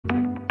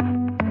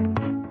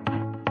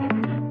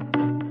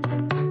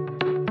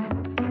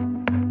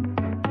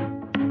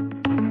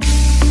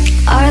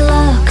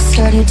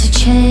here to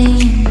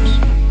change.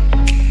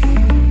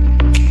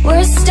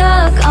 We're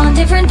stuck on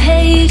different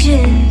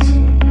pages.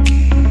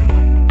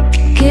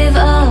 Give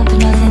up,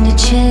 nothing to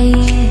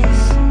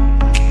chase.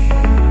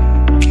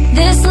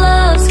 This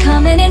love's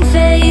coming in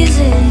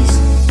phases.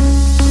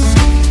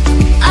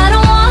 I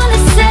don't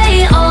wanna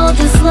say all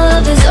this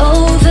love is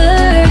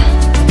over.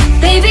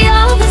 Baby,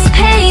 all this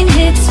pain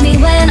hits me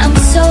when I'm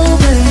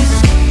sober.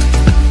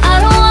 I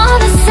don't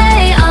wanna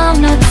say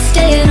I'm not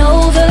staying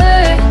over,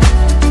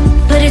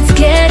 but it's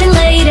getting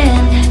late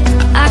and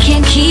I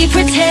can't keep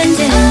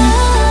pretending.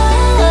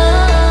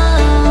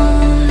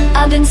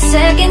 I've been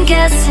second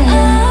guessing.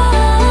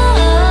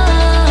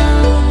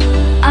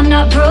 I'm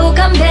not broke,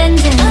 I'm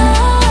bending.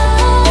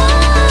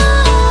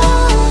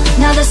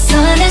 Now the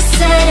sun is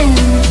setting.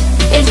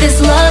 If this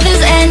love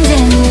is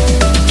ending,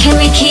 can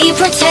we keep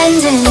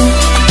pretending?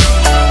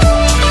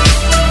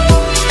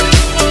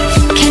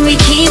 Can we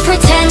keep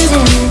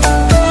pretending?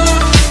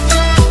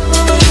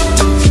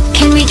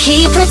 Can we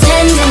keep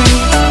pretending?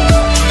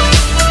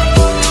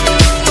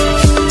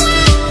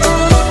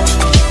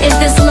 If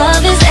this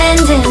love is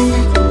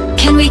ending,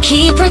 can we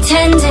keep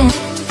pretending?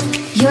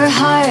 Your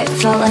heart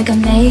felt like a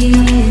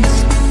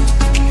maze.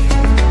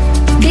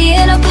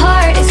 Being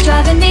apart is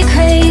driving me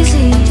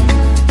crazy.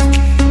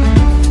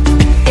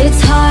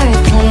 It's hard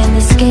playing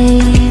this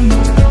game.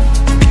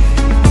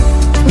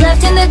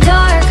 Left in the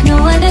dark, no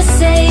one to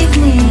save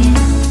me.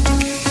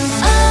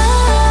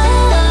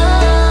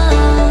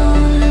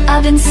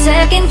 I've been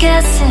second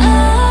guessing.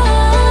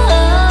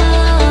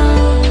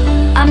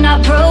 I'm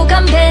not broke,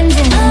 I'm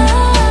bending.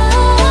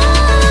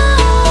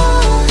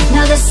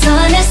 Now the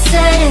sun is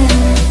setting.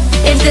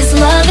 If this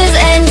love is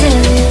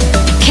ending,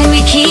 can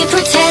we keep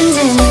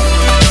pretending?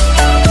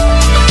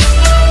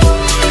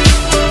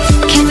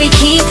 Can we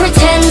keep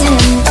pretending?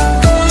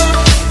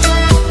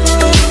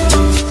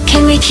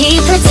 Can we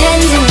keep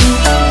pretending?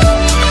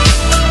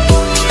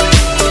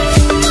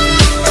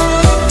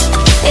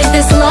 If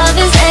this love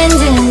is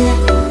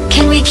ending,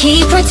 can we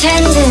keep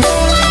pretending?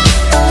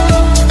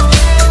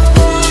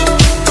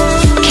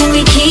 Can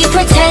we keep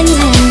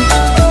pretending?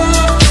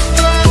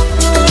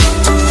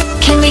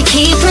 Can we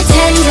keep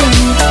pretending?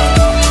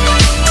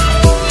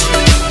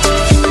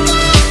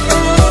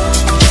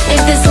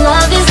 If this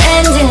love is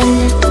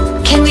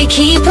ending, can we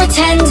keep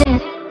pretending?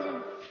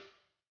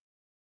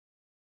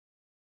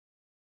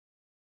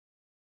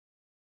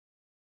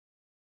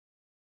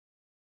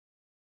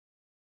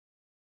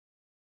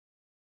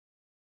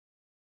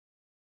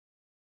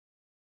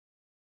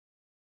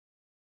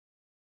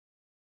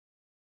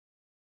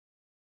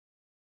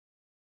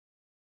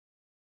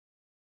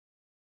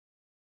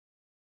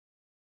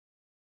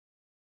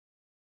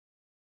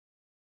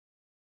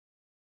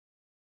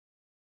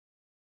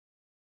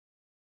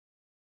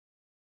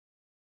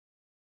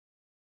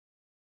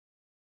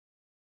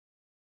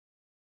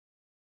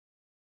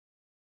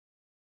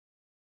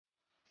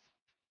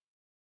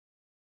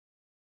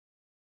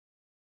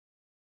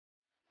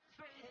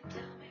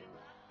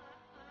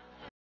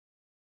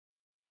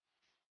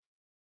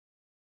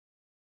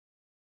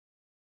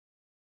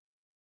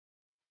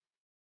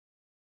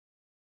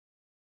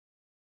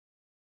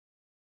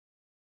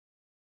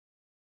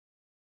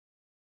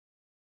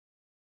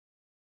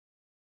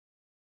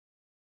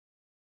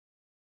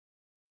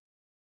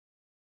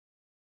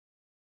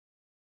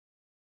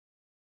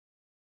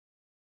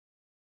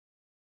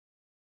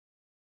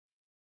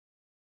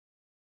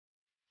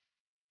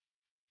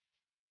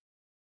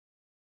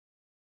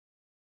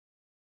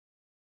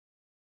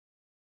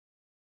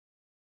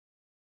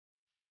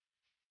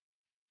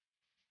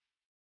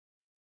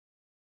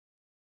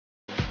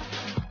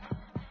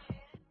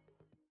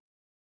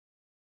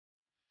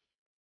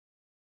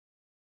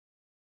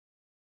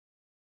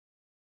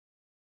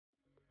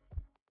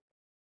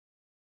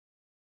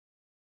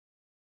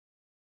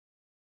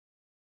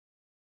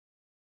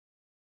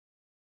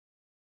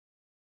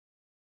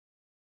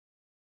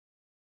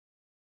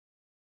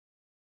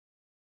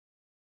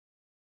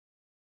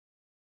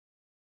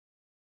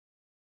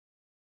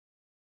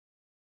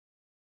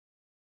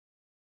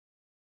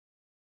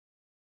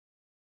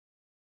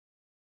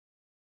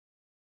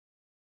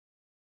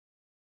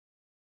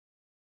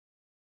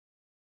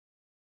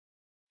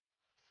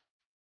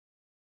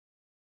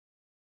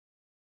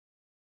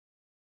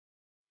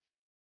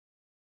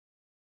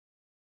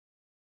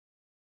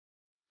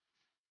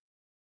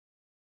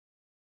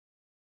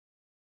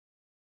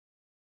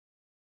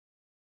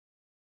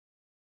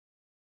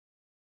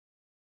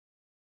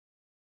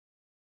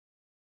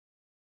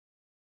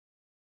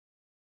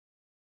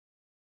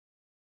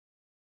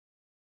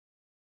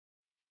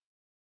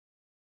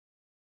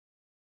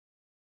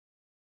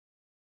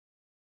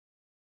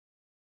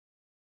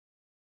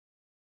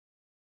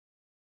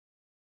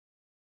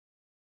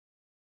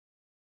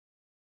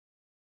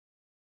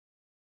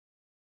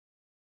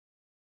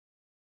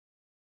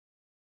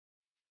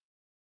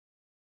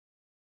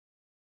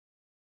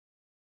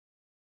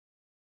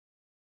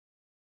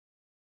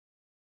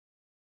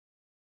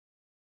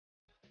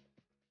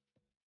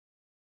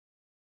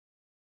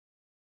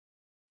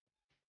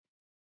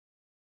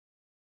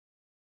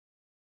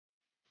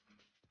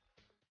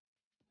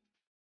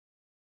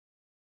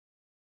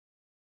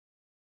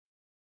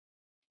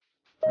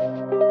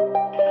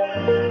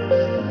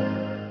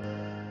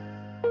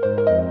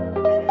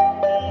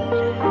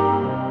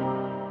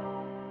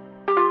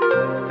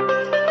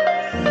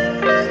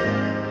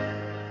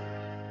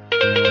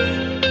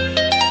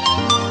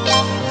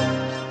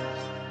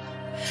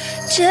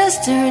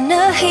 Just turn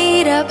the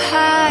heat up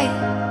high.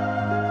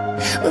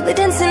 We'll be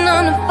dancing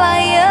on the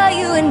fire,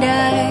 you and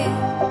I.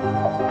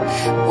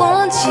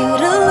 Want you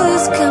to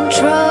lose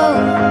control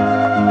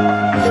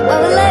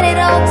while we let it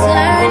all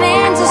turn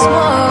into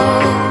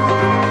smoke.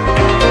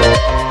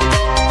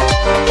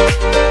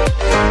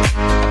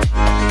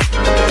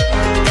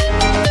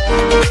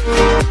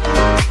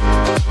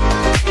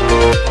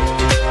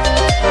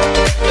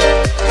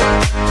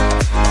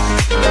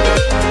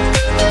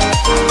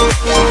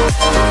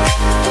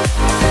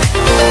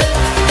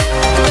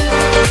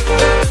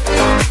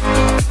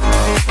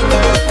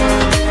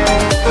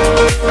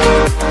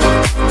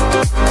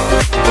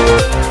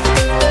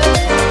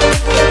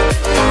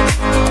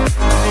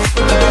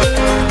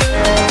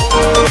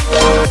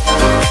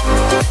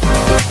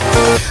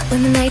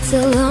 When the nights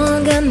are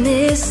long, I'm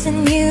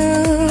missing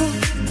you.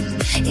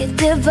 It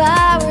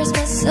devours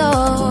my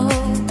soul.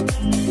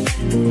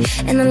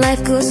 And the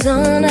life goes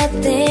on, I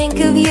think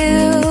of you.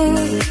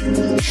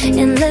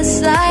 In the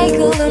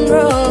cycle and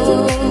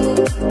roll.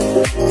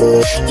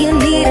 You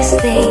need to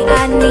stay,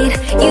 I need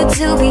you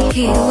to be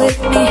here with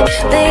me.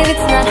 Baby,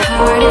 it's not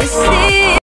hard to see.